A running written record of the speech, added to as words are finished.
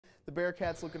The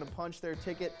Bearcats looking to punch their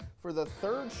ticket for the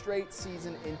third straight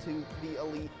season into the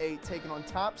Elite Eight, taking on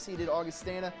top-seeded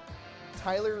Augustana.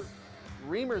 Tyler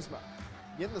Riemersma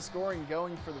getting the scoring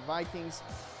going for the Vikings.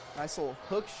 Nice little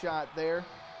hook shot there.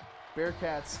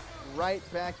 Bearcats right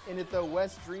back in it though.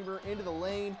 Wes Dreamer into the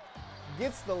lane,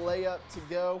 gets the layup to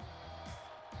go.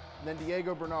 And then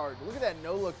Diego Bernard. Look at that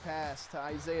no-look pass to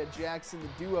Isaiah Jackson.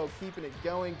 The duo keeping it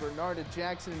going. Bernard to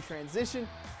Jackson in transition.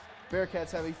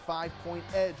 Bearcats have a 5-point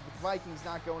edge, but the Vikings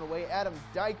not going away. Adam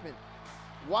Dykeman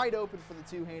wide open for the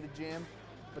two-handed jam.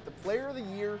 But the player of the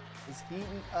year is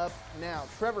heating up now.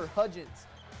 Trevor Hudgens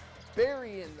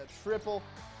burying the triple.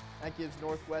 That gives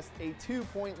Northwest a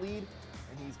 2-point lead,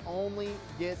 and he's only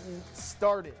getting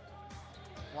started.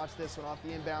 Watch this one off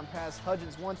the inbound pass.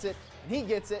 Hudgens wants it, and he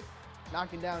gets it,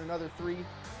 knocking down another three.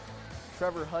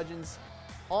 Trevor Hudgens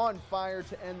on fire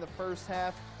to end the first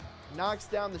half. Knocks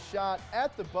down the shot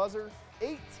at the buzzer.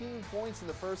 18 points in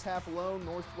the first half alone.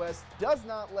 Northwest does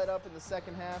not let up in the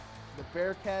second half. The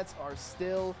Bearcats are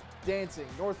still dancing.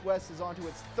 Northwest is on to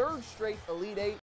its third straight Elite Eight.